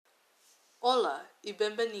Hola y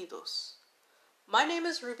bienvenidos. My name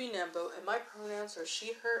is Ruby Nambo and my pronouns are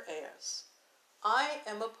she, her, as. I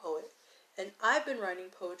am a poet and I've been writing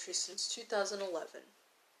poetry since 2011.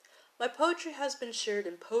 My poetry has been shared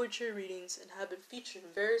in poetry readings and have been featured in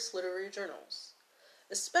various literary journals.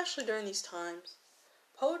 Especially during these times,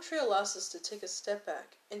 poetry allows us to take a step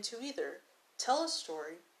back and to either tell a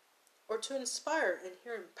story or to inspire and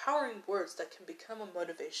hear empowering words that can become a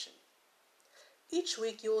motivation. Each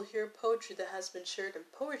week you will hear poetry that has been shared in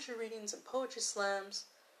poetry readings and poetry slams,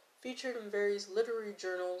 featured in various literary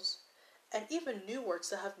journals, and even new works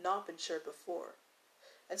that have not been shared before.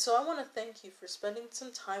 And so I want to thank you for spending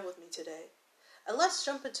some time with me today. And let's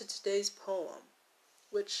jump into today's poem,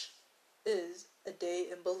 which is A Day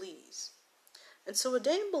in Belize. And so A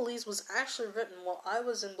Day in Belize was actually written while I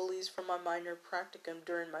was in Belize for my minor practicum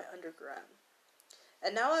during my undergrad.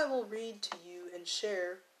 And now I will read to you and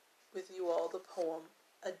share with you all the poem,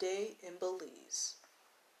 A Day in Belize.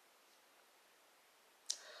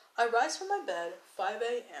 I rise from my bed, 5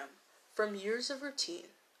 a.m., from years of routine,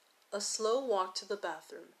 a slow walk to the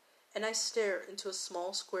bathroom, and I stare into a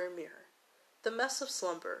small square mirror. The mess of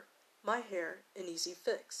slumber, my hair an easy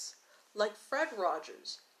fix. Like Fred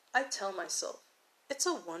Rogers, I tell myself, it's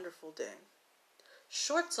a wonderful day.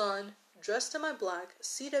 Shorts on, dressed in my black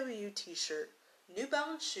CW t-shirt, New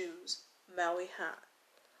Balance shoes, Maui hat.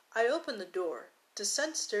 I open the door,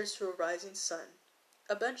 descend stairs to a rising sun.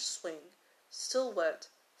 A bench swing, still wet,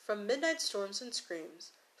 from midnight storms and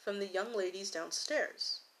screams from the young ladies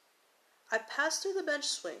downstairs. I pass through the bench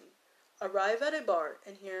swing, arrive at a bar,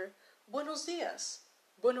 and hear, Buenos dias,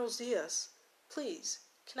 buenos dias. Please,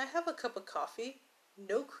 can I have a cup of coffee?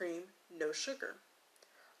 No cream, no sugar.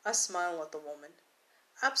 I smile at the woman.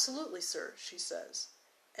 Absolutely, sir, she says,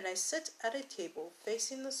 and I sit at a table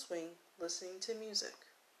facing the swing, listening to music.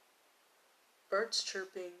 Birds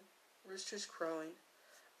chirping, roosters crowing,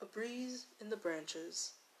 a breeze in the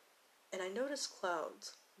branches, and I notice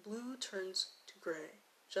clouds. Blue turns to gray,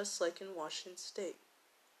 just like in Washington State.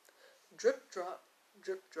 Drip, drop,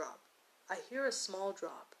 I hear a small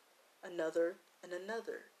drop, another and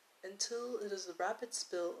another, until it is the rapid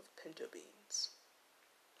spill of pinto beans.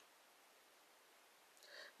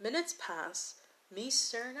 Minutes pass, me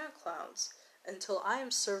staring at clouds, until I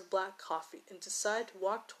am served black coffee and decide to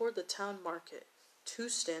walk toward the town market. 2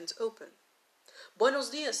 stands open.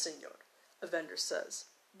 Buenos dias, senor, a vendor says.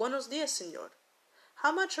 Buenos dias, senor.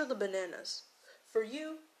 How much are the bananas? For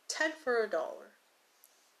you, 10 for $1.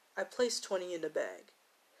 I place 20 in the bag.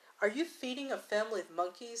 Are you feeding a family of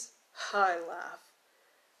monkeys? I laugh.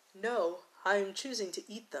 No, I am choosing to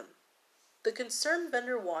eat them. The concerned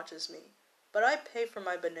vendor watches me, but I pay for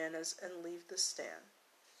my bananas and leave the stand.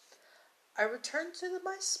 I return to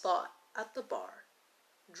my spot at the bar.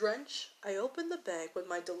 Drenched, I open the bag with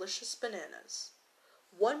my delicious bananas.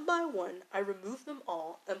 One by one, I remove them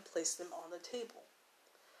all and place them on the table.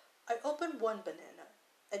 I open one banana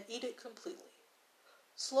and eat it completely.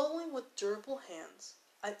 Slowly, with durable hands,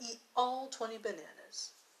 I eat all 20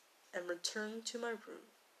 bananas and return to my room.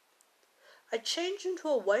 I change into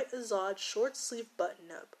a white Azad short-sleeved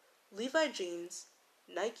button-up, Levi jeans,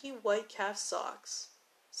 Nike white calf socks,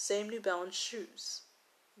 same New Balance shoes.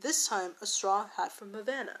 This time, a straw hat from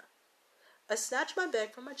Havana. I snatch my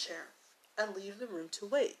bag from my chair and leave the room to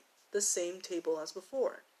wait, the same table as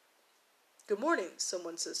before. Good morning,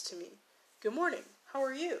 someone says to me. Good morning, how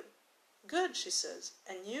are you? Good, she says,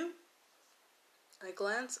 and you? I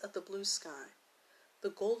glance at the blue sky, the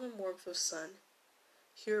golden warmth of sun,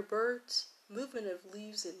 hear birds, movement of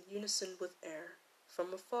leaves in unison with air.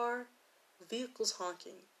 From afar, vehicles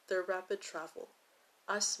honking, their rapid travel.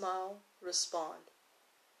 I smile, respond.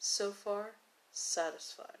 So far,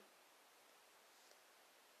 satisfied.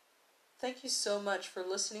 Thank you so much for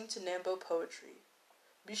listening to Nambo Poetry.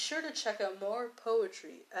 Be sure to check out more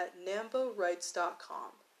poetry at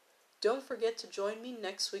nambowrites.com. Don't forget to join me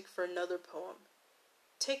next week for another poem.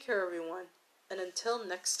 Take care, everyone, and until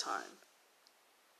next time.